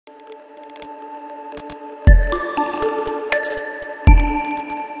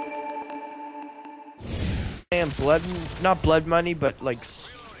blood, not blood money, but like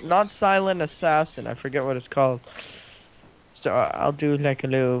not silent assassin. I forget what it's called. So I'll do like a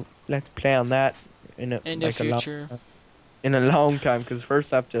little let's play on that in a In the like a long future. in a long time because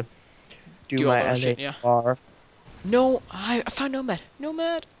first I have to do Do all my that LA shit, yeah. bar. No, I found Nomad.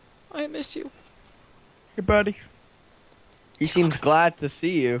 Nomad, I missed you. Hey buddy. He seems glad to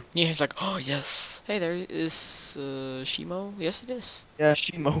see you. Yeah, he's like, oh yes. Hey, there is Shimo. Yes, it is. Yeah,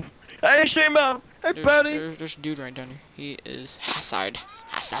 Shimo. Hey Shimo. Hey buddy. There's a dude right down here. He is Hazard.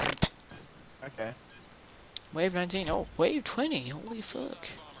 Hazard. Okay. Wave 19. Oh, wave 20. Holy fuck.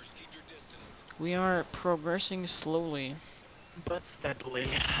 We are progressing slowly. But steadily.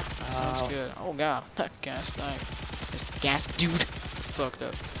 Sounds good. Oh god, that gas died. This gas dude fucked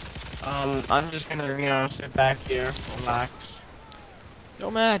up. I'm just gonna, sit back here, relax.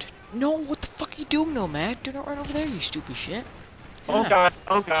 Nomad! No, what the fuck are you doing, Nomad? Do not run over there, you stupid shit. Oh Yeah. god,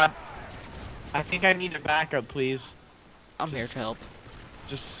 oh god. I think I need a backup, please. I'm here to help.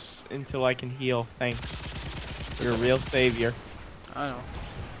 Just until I can heal, thanks. You're a real savior. I know.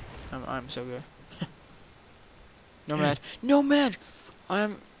 I'm so good. Nomad! Nomad!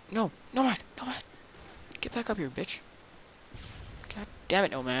 No, Nomad! Nomad! Get back up here, bitch. God damn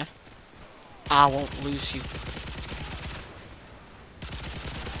it, Nomad. I won't lose you.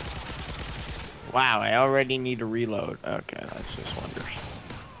 Wow, I already need to reload. Okay, that's just wonders.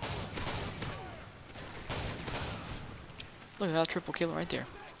 Look at that triple kill right there.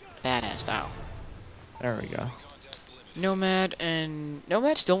 Badass style. There we go. Nomad and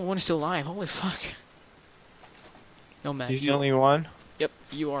Nomad's the only one still alive. Holy fuck. Nomad. He's the only one? Yep,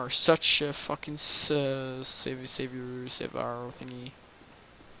 you are such a fucking savior thingy.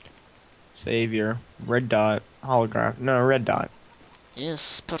 Savior. Red dot. Holograph. No, red dot.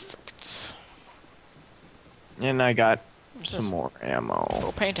 Yes, perfect. And I got What's some this? more ammo.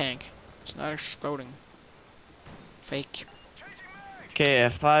 Oh, paint tank. It's not exploding. Fake. Okay,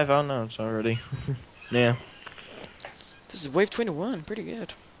 F5. Oh no, it's already. Yeah. This is wave 21. Pretty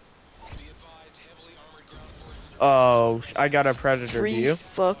good. Oh, I got a predator. Do you?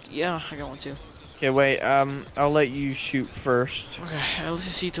 Fuck yeah, I got one too. Okay, wait. I'll let you shoot first. Okay, let's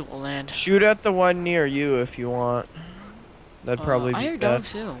just see till we'll land. Shoot at the one near you if you want. That'd probably I be hear best.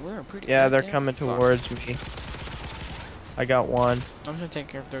 dogs too. We're pretty. Yeah, they're goddamn coming fucked. towards me. I got one. I'm gonna take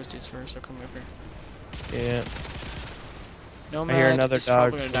care of those dudes first. They'll come over here. Yeah. Nomad hear another is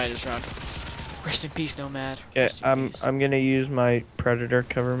dog. probably gonna die this round. Rest in peace, Nomad. Yeah, Rest in peace. I'm gonna use my predator.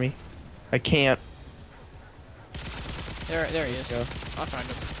 Cover me. I can't. There he is. Go. I'll find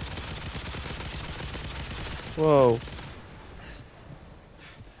him. Whoa.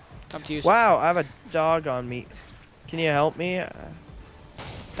 Up to you. Wow, I have a dog on me. Can you help me?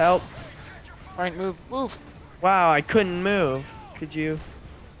 Help. Alright, move. Wow, I couldn't move. Could you?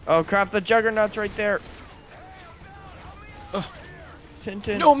 Oh crap, the juggernaut's right there. Ugh.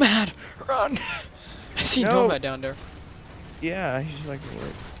 Tintin. Nomad! Run! I see No. Nomad down there. Yeah, he's like,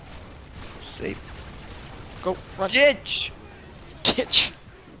 we're safe. Go, run. Ditch! Ditch!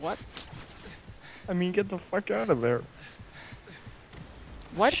 What? I mean, get the fuck out of there.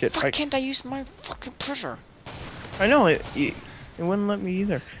 Why the Shit, fuck can't I use my fucking pressure? I know, it wouldn't let me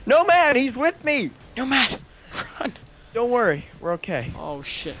either. No, man, he's with me! Nomad! Run! Don't worry, we're okay. Oh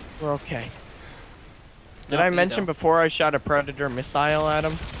shit. We're okay. Did No, I me mention though. before I shot a predator missile at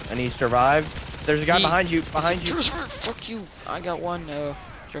him and he survived? There's a guy behind you, behind you. Fuck you! I got one,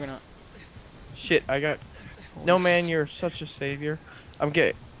 Juggernaut. Shit, I got. Holy No, man, you're such a savior. I'm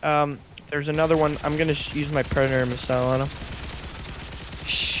getting. There's another one. I'm gonna use my predator missile on him.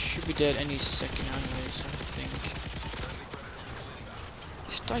 Should be dead any second anyways, I think.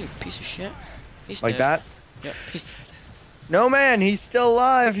 He's dead, you piece of shit. He's Like dead. that? Yep, he's dead. No, man, he's still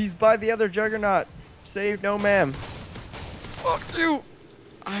alive. He's by the other juggernaut. Save no, man. Fuck you!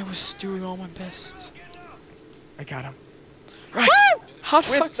 I was doing all my best. I got him. Right! How the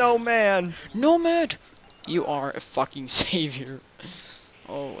With fuck? no man. Nomad! You are a fucking savior.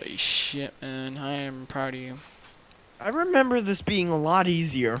 Holy shit, man. I am proud of you. I remember this being a lot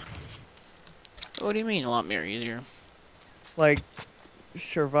easier. What do you mean a lot more easier? Like,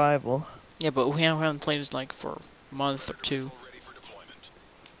 survival. Yeah, but we haven't played this like for a month or two.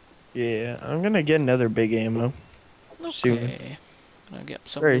 Yeah, I'm gonna get another big ammo. Soon. Okay. Gonna get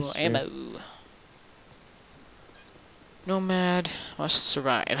some Very little soon. ammo. Nomad must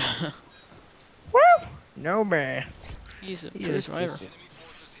survive. Woo! No, man. He's a He true is survivor. just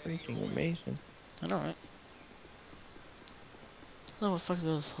freaking amazing. I know, right? Oh, what the fuck is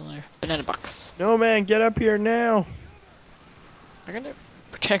those there? Banana box. No, man, get up here now. I'm gonna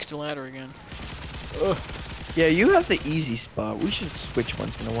protect the ladder again. Ugh. Yeah, you have the easy spot. We should switch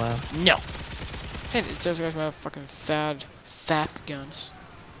once in a while. No. Hey, it says guys have fucking fat guns.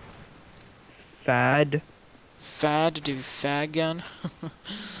 Fad. Fad to do fag gun.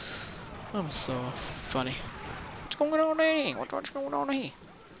 I'm so funny. What's going on here? What's going on here?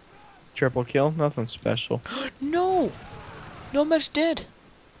 Triple kill. Nothing special. No! Nomad's dead.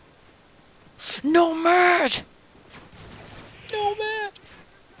 Nomad! Nomad!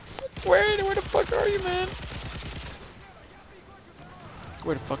 Where the fuck are you, man?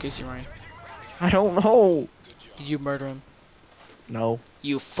 Where the fuck is he, Ryan? I don't know. Did you murder him? No.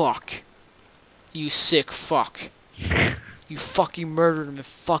 You fuck. You sick fuck. You fucking murdered him and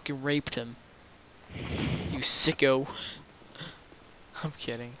fucking raped him. You sicko. I'm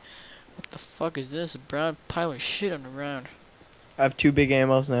kidding. What the fuck is this? A brown pile of shit on the ground. I have 2 big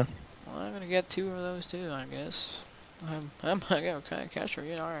ammos now. Well, I'm gonna get 2 of those too, I guess. I'm gonna catch her,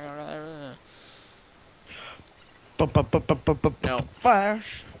 you know. No.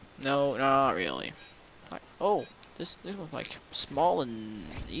 Flash. No, not really. Like, oh, this was like small and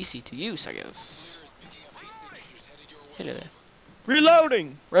easy to use, I guess. Hit it.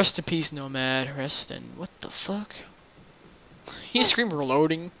 Reloading. Rest in peace, Nomad. Rest in what the fuck? He screamed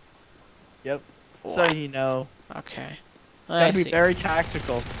reloading. Yep. What? So you know. Okay. Gotta be very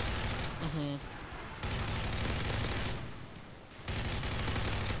tactical. Mhm.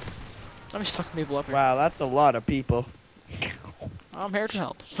 Let me fucking people up here. Wow, that's a lot of people. I'm here to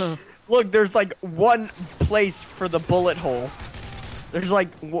help. Look, there's like one place for the bullet hole. There's like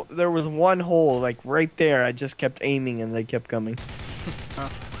there was one hole like right there. I just kept aiming and they kept coming.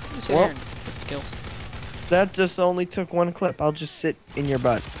 Sit here and put the kills. That just only took 1 clip. I'll just sit in your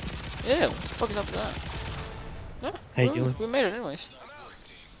butt. Ew, what the fuck is up with that? Yeah, Hey, we made it anyways.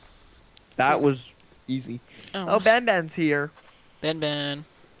 That was easy. Oh, Ben's here. Ben.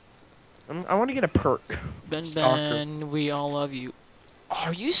 I want to get a perk. Ben, we all love you.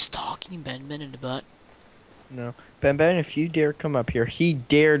 Are you stalking Ben in the butt? No. Ben, if you dare come up here. He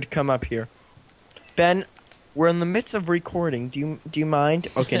dared come up here. Ben, we're in the midst of recording. Do you mind?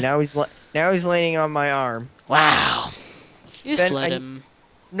 Okay, now he's laying on my arm. Wow. Just Ben, let him.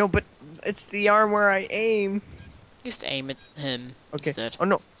 No, but it's the arm where I aim. Just aim at him. Okay. Instead. Oh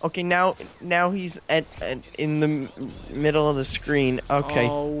no. Okay, now he's at in the middle of the screen. Okay.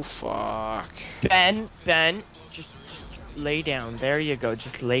 Oh fuck. Ben, just lay down. There you go.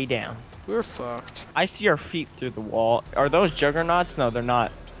 Just lay down. We're fucked. I see our feet through the wall. Are those juggernauts? No, they're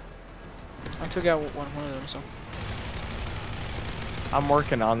not. I took out one of them, so. I'm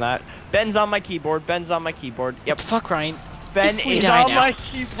working on that. Ben's on my keyboard. Yep. Fuck, Ryan. Ben If we is die on now. my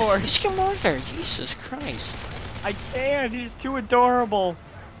keyboard. Just get murder. Jesus Christ. I can't. He's too adorable.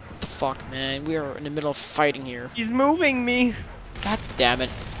 What the fuck, man? We are in the middle of fighting here. He's moving me. God damn it.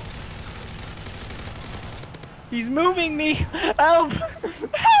 He's moving me. Help!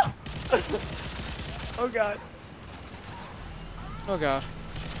 Help! Oh god. Oh god.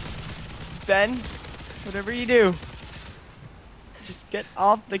 Ben, whatever you do, just get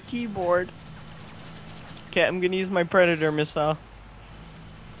off the keyboard. Okay, I'm gonna use my predator missile.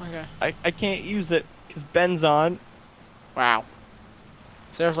 Okay. I can't use it because Ben's on. Wow.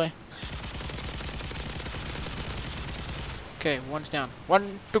 Seriously? Okay, one's down.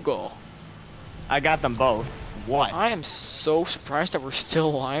 1 to go. I got them both. What? I am so surprised that we're still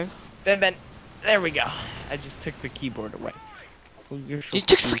alive. Ben, there we go. I just took the keyboard away. Oh, you're so You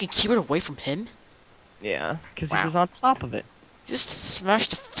took the cute. fucking keyboard away from him? Yeah, because Wow. he was on top of it. Just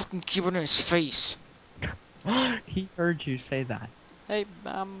smashed the fucking keyboard in his face. He heard you say that. Hey,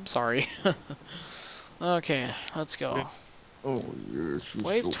 I'm sorry. Okay, let's go. Oh, yes.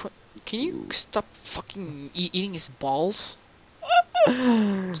 Wait, can you stop fucking eating his balls?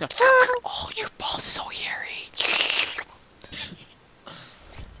 Oh, your balls is so hairy.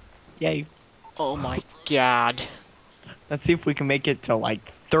 Yay. Oh my god. Let's see if we can make it to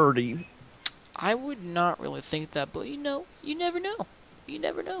like 30. I would not really think that, but you know, you never know. You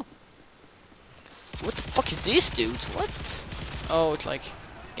never know. What the fuck is this, dudes? What? Oh, it's like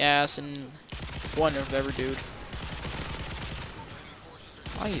gas and one of every dude.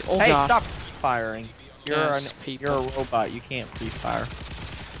 Oh Hey, god. stop firing. Yes, You're a robot. You can't pre-fire.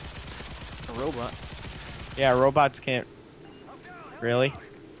 A robot. Yeah, robots can't. Really?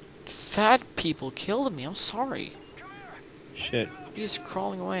 Fat people killed me. I'm sorry. Shit. He's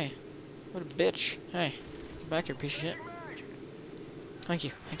crawling away. What a bitch. Hey, get back here, piece of shit. Thank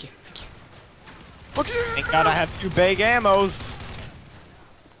you. Fuck you! Thank God I have 2 big ammos.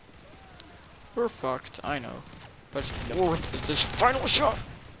 We're fucked, I know. But it's worth it, this final shot!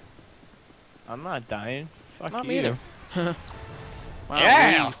 I'm not dying. Fuck Not you. me either. Wow,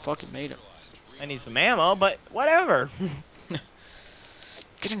 Yeah! we fucking made it. I need some ammo, but whatever.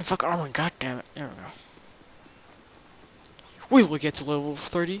 Get in the fucking armor, goddammit. There we go. We will get to level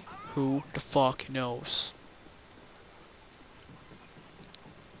 30. Who the fuck knows?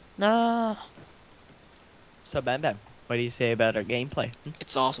 Nah. So Ben, what do you say about our gameplay?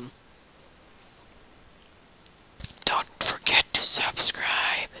 It's awesome. Don't forget to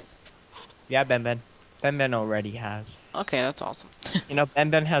subscribe. Yeah, Ben. Ben already has. Okay, that's awesome. You know,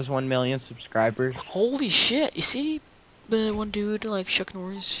 Ben has 1 million subscribers. Holy shit! You see, the one dude like Chuck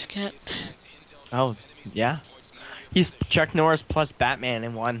Norris cat. Oh, yeah. He's Chuck Norris plus Batman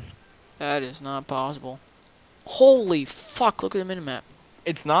in one. That is not possible. Holy fuck! Look at the minimap.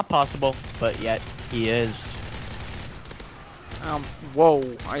 It's not possible, but yet he is. Whoa!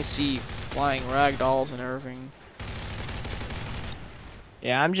 I see flying ragdolls and everything.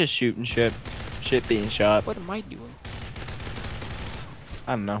 Yeah, I'm just shooting shit. Shit being shot. What am I doing?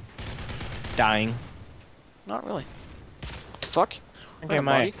 I don't know. Dying. Not really. What the fuck? Okay,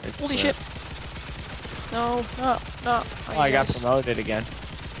 Right, body. it's Holy the- shit! No, no, no. Oh, I got promoted again.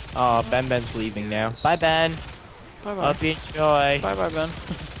 Oh, Ben's leaving now. Bye, Ben. Bye bye. Hope you enjoy. Bye bye, Ben.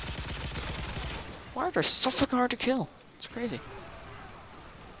 Why are they so fucking hard to kill? It's crazy.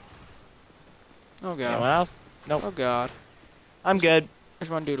 Oh god. Anyone else? Nope. Oh god. I'm good. There's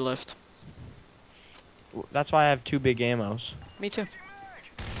one dude left. That's why I have 2 big ammos. Me too.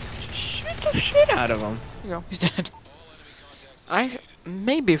 Just shoot the shit out of him. There you go. He's dead.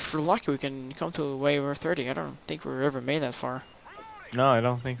 Maybe if we're lucky we can come to a wave of 30. I don't think we're ever made that far. No, I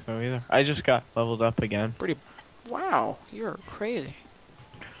don't think so either. I just got leveled up again. Wow, you're crazy.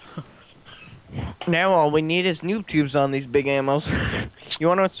 Now all we need is noob tubes on these big ammos. You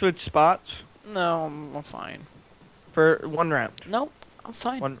want to switch spots? No, I'm fine. For 1 round. Nope, I'm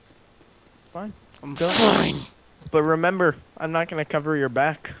fine. Fine. I'm Go. fine. But remember, I'm not going to cover your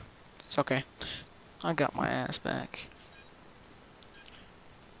back. It's okay. I got my ass back.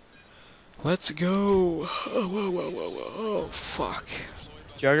 Let's go. Whoa, whoa, whoa, whoa, whoa. Fuck.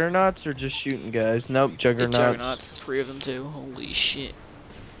 Juggernauts or just shooting guys? Nope, It's Juggernauts. Juggernauts. 3 of them too. Holy shit.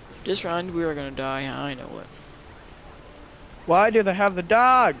 This round we are gonna die. I know it. Why do they have the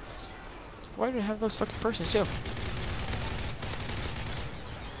dogs? Why do they have those fucking persons too?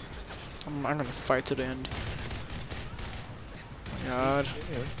 I'm gonna fight to the end. God.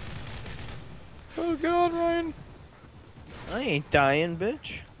 Oh god, Ryan. I ain't dying,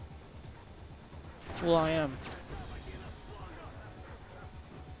 bitch. Well, I am.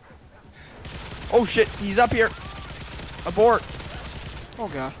 Oh shit, he's up here. Abort. Oh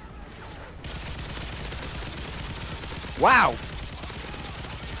god. Wow.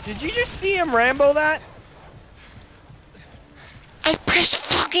 Did you just see him Rambo that? I pressed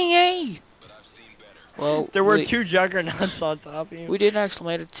fucking A! Well, There were 2 Juggernauts on top of you. We did actually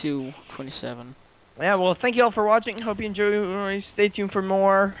made it to 27. Yeah, well, thank you all for watching. Hope you enjoy. Stay tuned for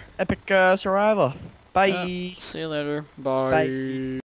more epic survival. Bye. See you later. Bye. Bye.